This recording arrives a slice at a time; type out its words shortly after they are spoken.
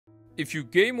If you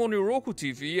game on your Roku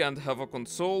TV and have a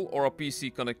console or a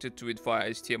PC connected to it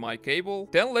via HDMI cable,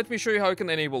 then let me show you how you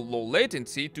can enable low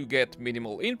latency to get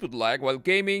minimal input lag while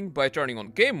gaming by turning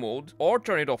on game mode, or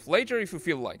turn it off later if you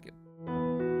feel like it.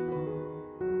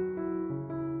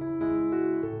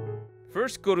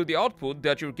 First, go to the output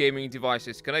that your gaming device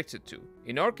is connected to.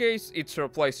 In our case, it's our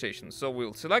PlayStation, so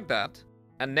we'll select that.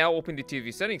 And now open the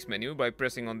TV settings menu by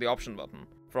pressing on the option button.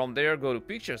 From there, go to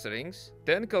picture settings,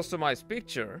 then customize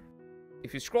picture.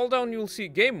 If you scroll down, you'll see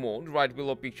game mode right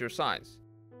below picture size.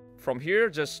 From here,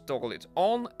 just toggle it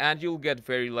on and you'll get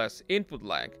very less input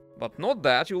lag. But note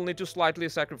that you'll need to slightly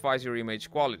sacrifice your image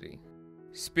quality.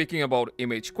 Speaking about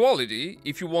image quality,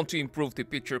 if you want to improve the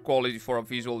picture quality for a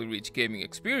visually rich gaming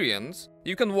experience,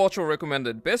 you can watch our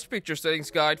recommended best picture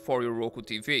settings guide for your Roku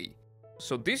TV.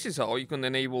 So this is how you can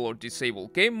enable or disable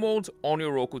game mode on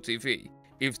your Roku TV.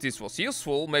 If this was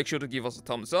useful, make sure to give us a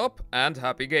thumbs up and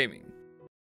happy gaming!